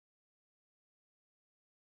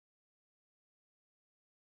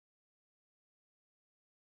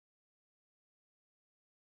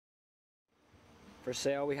For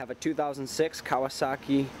sale, we have a 2006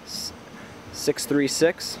 Kawasaki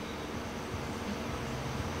 636.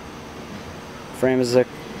 Frame is a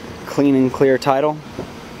clean and clear title.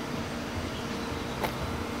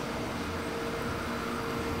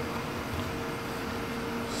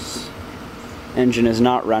 Engine is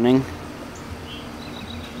not running.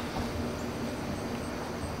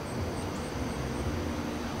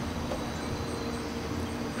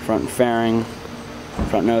 Front fairing,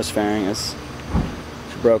 front nose fairing is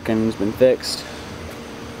broken, has been fixed.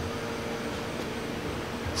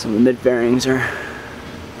 Some of the mid fairings are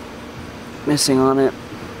missing on it.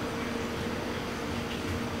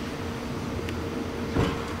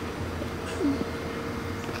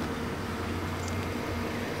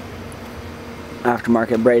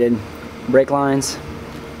 Aftermarket braided brake lines.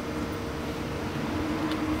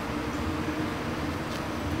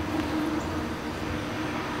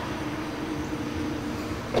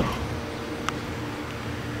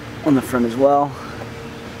 On the front as well.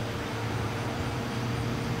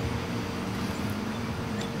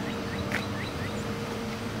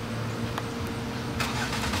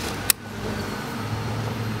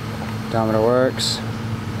 Odometer works. So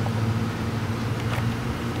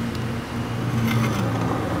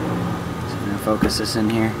I'm going to focus this in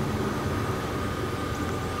here.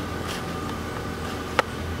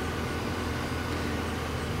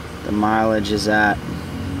 The mileage is at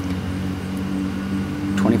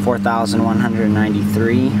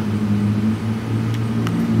 24,193.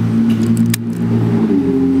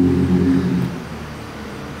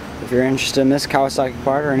 If you're interested in this Kawasaki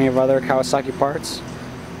part or any of other Kawasaki parts,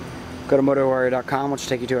 go to motowarrior.com, which will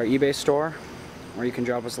take you to our eBay store, or you can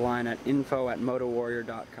drop us a line at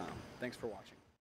info@motowarrior.com. Thanks for watching.